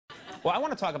Well, I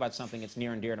want to talk about something that's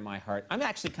near and dear to my heart. I'm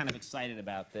actually kind of excited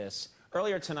about this.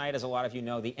 Earlier tonight, as a lot of you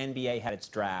know, the NBA had its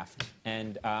draft,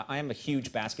 and I am a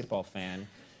huge basketball fan.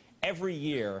 Every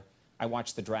year, I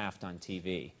watch the draft on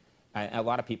TV. A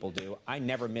lot of people do. I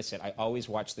never miss it. I always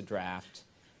watch the draft.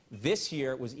 This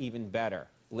year, it was even better.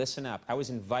 Listen up. I was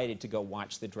invited to go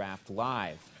watch the draft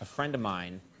live. A friend of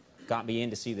mine got me in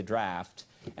to see the draft,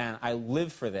 and I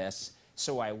live for this.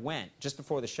 So I went, just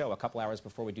before the show, a couple hours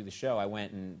before we do the show, I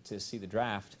went to see the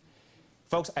draft.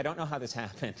 Folks, I don't know how this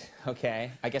happened,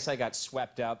 okay? I guess I got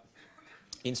swept up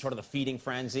in sort of the feeding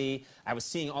frenzy. I was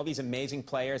seeing all these amazing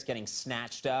players getting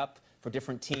snatched up for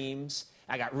different teams.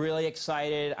 I got really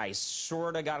excited. I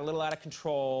sort of got a little out of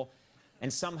control.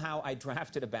 And somehow I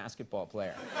drafted a basketball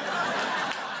player.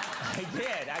 I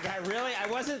did. I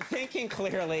wasn't thinking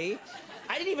clearly.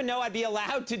 I didn't even know I'd be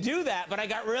allowed to do that, but I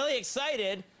got really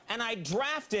excited. And I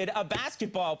drafted a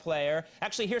basketball player.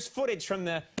 Actually, here's footage from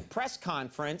the press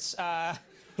conference.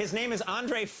 His name is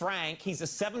Andre Frank. He's a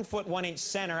 7'1"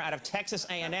 center out of Texas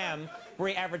A&M, where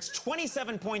he averaged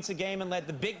 27 points a game and led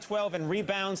the Big 12 in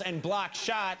rebounds and block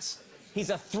shots. He's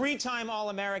a 3-time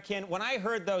All-American. When I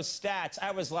heard those stats,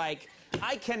 I was like,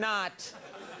 I cannot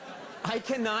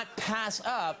pass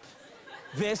up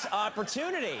this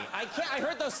opportunity. I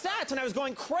heard those stats, and I was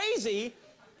going crazy.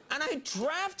 And I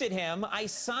drafted him. I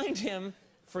signed him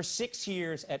for 6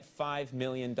 years at $5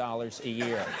 million a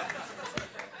year.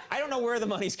 I don't know where the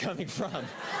money's coming from.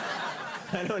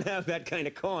 I don't have that kind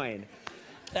of coin.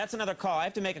 That's another call. I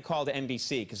have to make a call to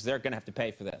NBC because they're going to have to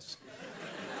pay for this.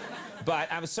 But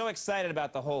I was so excited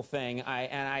about the whole thing.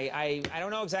 I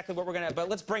don't know exactly what we're going to... But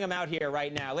let's bring him out here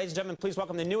right now. Ladies and gentlemen, please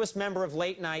welcome the newest member of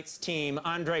Late Night's team,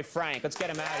 Andre Frank. Let's get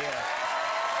him out here.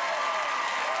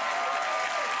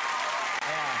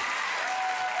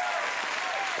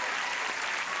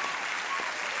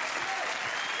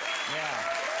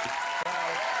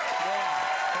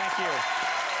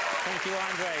 Thank you,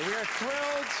 Andre. We are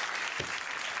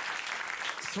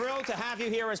thrilled to have you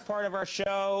here as part of our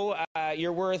show.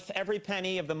 You're worth every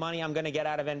penny of the money I'm going to get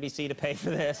out of NBC to pay for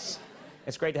this.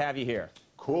 It's great to have you here.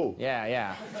 Cool.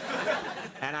 Yeah.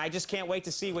 And I just can't wait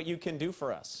to see what you can do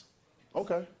for us.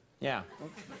 Okay. Yeah.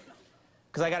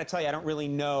 Because I got to tell you, I don't really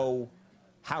know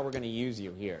how we're going to use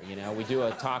you here. You know, we do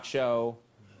a talk show,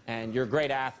 and you're a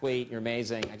great athlete. You're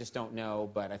amazing. I just don't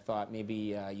know, but I thought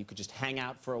maybe you could just hang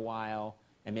out for a while,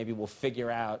 and maybe we'll figure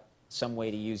out some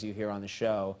way to use you here on the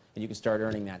show, and you can start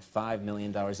earning that $5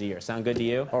 million a year. Sound good to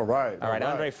you? All right. All right,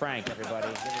 Andre Frank, everybody.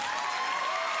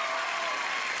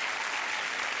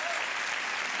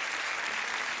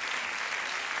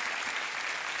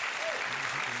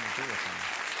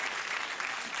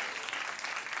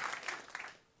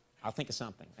 I'll think of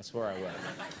something. I swear I will.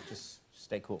 Just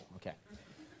stay cool. Okay.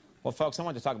 Well, folks, I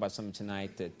wanted to talk about something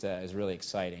tonight that is really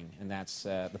exciting, and that's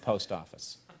the post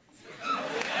office.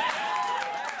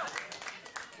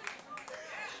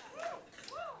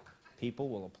 People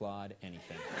will applaud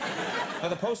anything. Now,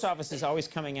 the post office is always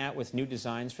coming out with new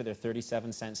designs for their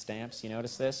 37-cent stamps. You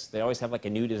notice this? They always have like a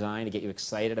new design to get you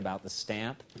excited about the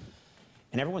stamp.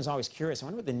 And everyone's always curious, I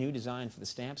wonder what the new design for the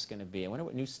stamp's going to be. I wonder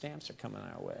what new stamps are coming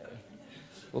our way.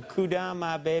 Well, cool down,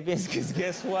 my babies, because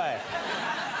guess what?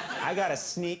 I got a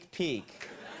sneak peek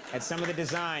at some of the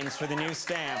designs for the new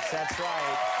stamps. That's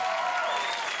right.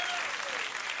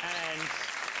 And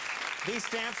these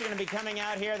stamps are going to be coming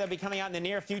out here. They'll be coming out in the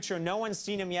near future. No one's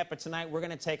seen them yet, but tonight we're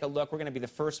going to take a look. We're going to be the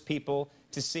first people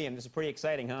to see them. This is pretty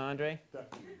exciting, huh, Andre?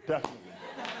 Definitely.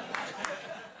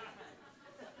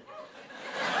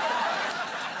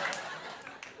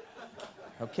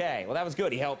 Okay, well, that was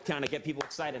good. He helped kind of get people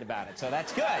excited about it, so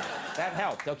that's good. That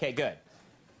helped. Okay, good.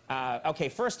 Okay,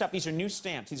 first up, these are new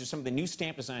stamps. These are some of the new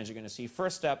stamp designs you're going to see.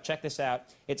 First up, check this out.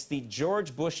 It's the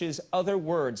George Bush's Other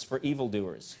Words for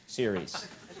Evildoers series.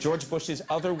 George Bush's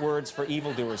Other Words for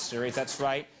Evildoers series. That's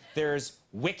right. There's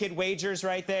Wicked Wagers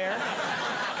right there.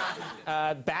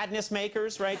 Badness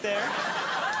Makers right there.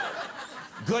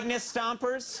 Goodness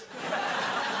Stompers.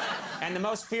 And the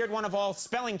most feared one of all,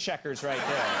 Spelling Checkers right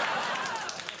there.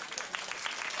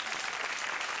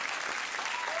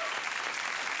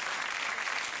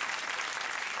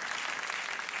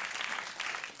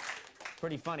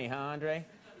 Pretty funny, huh, Andre?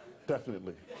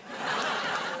 Definitely.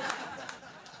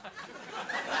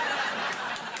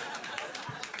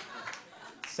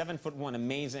 "7'1",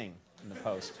 amazing in the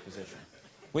post position.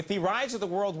 With the rise of the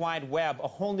World Wide Web, a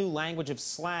whole new language of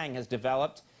slang has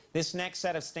developed. This next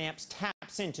set of stamps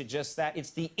taps into just that. It's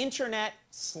the Internet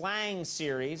Slang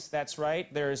Series. That's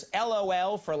right. There's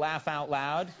LOL for Laugh Out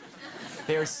Loud.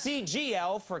 There's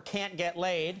CGL for Can't Get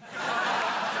Laid.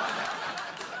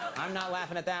 I'm not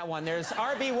laughing at that one. There's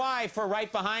RBY for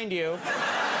right behind you. And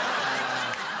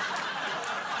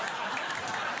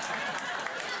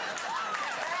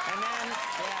then,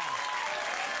 yeah.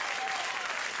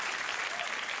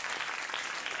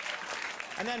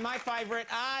 And then my favorite,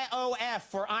 IOF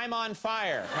for I'm on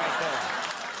fire, right there.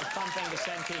 A fun thing to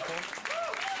send people.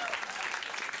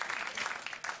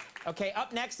 Okay,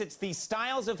 up next, it's the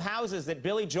Styles of Houses That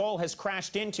Billy Joel Has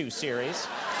Crashed Into series.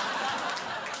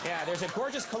 Yeah, there's a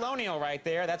gorgeous colonial right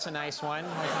there. That's a nice one.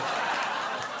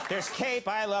 There's cape.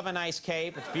 I love a nice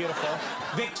cape. It's beautiful.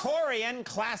 Victorian,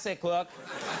 classic look.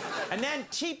 And then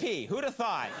teepee. Who'd have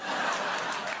thought?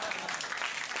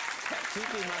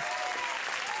 Teepee must...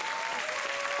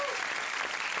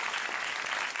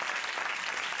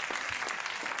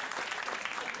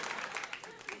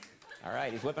 All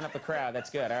right, he's whipping up the crowd. That's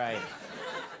good. All right.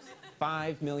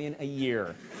 $5 million a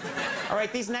year. All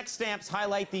right, these next stamps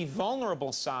highlight the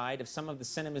vulnerable side of some of the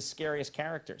cinema's scariest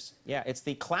characters. Yeah, it's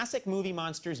the classic movie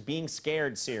monsters being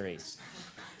scared series.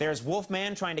 There's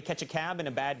Wolfman trying to catch a cab in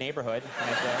a bad neighborhood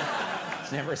right there.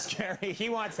 It's never scary. He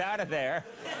wants out of there.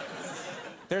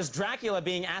 There's Dracula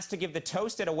being asked to give the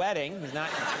toast at a wedding. He's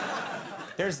not...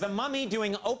 There's the Mummy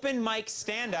doing open mic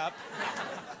stand-up.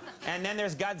 And then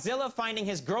there's Godzilla finding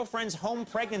his girlfriend's home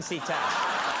pregnancy test.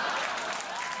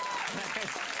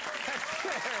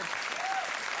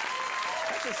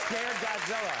 That's a scared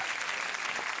Godzilla.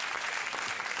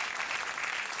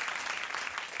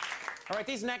 All right,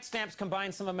 these next stamps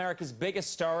combine some of America's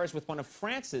biggest stars with one of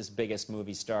France's biggest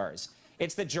movie stars.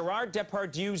 It's the Gerard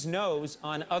Depardieu's nose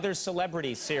on Other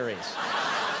Celebrities series.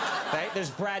 Right? There's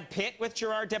Brad Pitt with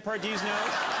Gerard Depardieu's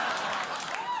nose.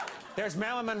 There's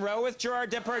Marilyn Monroe with Gerard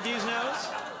Depardieu's nose.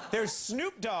 There's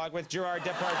Snoop Dogg with Gerard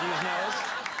Depardieu's nose.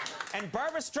 And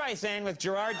Barbra Streisand with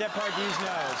Gerard Depardieu's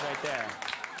nose right there.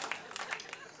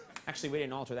 Actually, we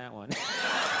didn't alter that one.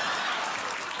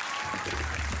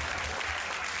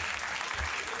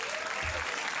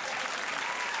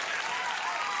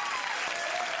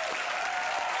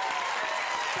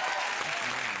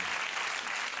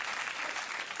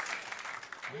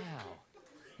 Wow.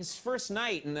 His first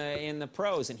night in the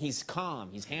pros, and he's calm.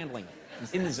 He's handling it.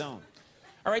 He's in the zone.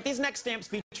 All right, these next stamps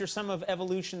feature some of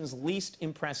evolution's least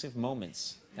impressive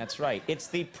moments. That's right. It's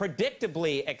the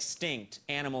predictably extinct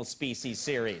animal species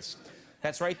series.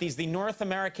 That's right. These the North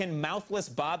American mouthless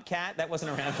bobcat. That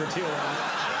wasn't around for too long.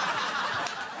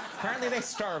 Apparently, they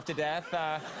starved to death.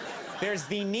 There's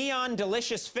the neon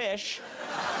delicious fish.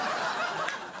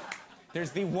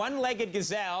 There's the one-legged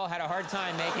gazelle. Had a hard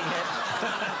time making it.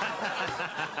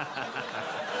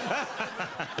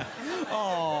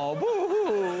 Oh,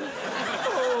 boo-hoo.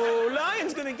 Oh,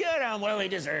 lion's gonna get him. Well, he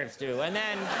deserves to. And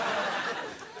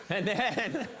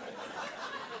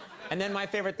then my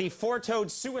favorite, the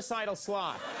four-toed suicidal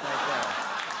sloth. Right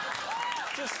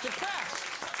there. Just depressed.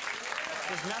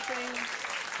 There's nothing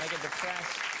like a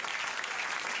depressed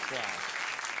sloth.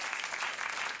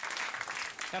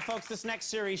 Now, folks, this next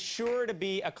series sure to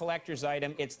be a collector's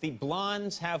item. It's the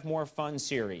Blondes Have More Fun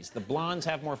series. The Blondes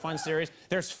Have More Fun series.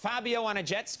 There's Fabio on a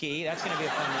jet ski. That's going to be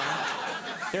a fun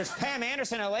one. There's Pam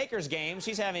Anderson at a Lakers game.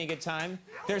 She's having a good time.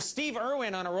 There's Steve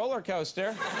Irwin on a roller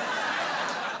coaster.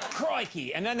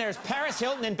 Crikey. And then there's Paris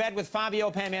Hilton in bed with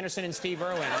Fabio, Pam Anderson, and Steve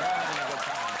Irwin. They're all having a good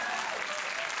time.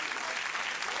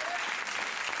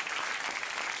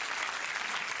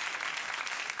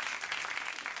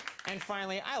 And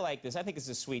finally, I like this. I think this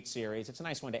is a sweet series. It's a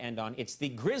nice one to end on. It's the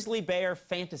Grizzly Bear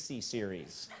Fantasy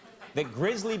series. The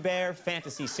Grizzly Bear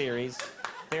Fantasy series.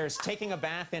 There's Taking a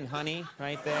Bath in Honey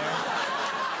right there.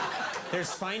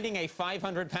 There's Finding a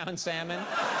 500-pound salmon.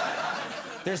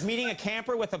 There's Meeting a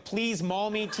Camper with a Please Maul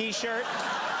Me t-shirt.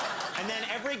 And then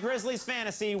every Grizzlies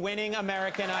fantasy winning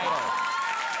American Idol.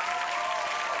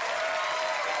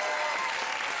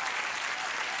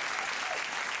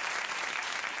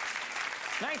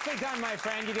 Nicely done, my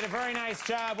friend. You did a very nice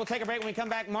job. We'll take a break when we come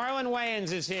back. Marlon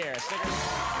Wayans is here. Stick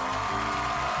around.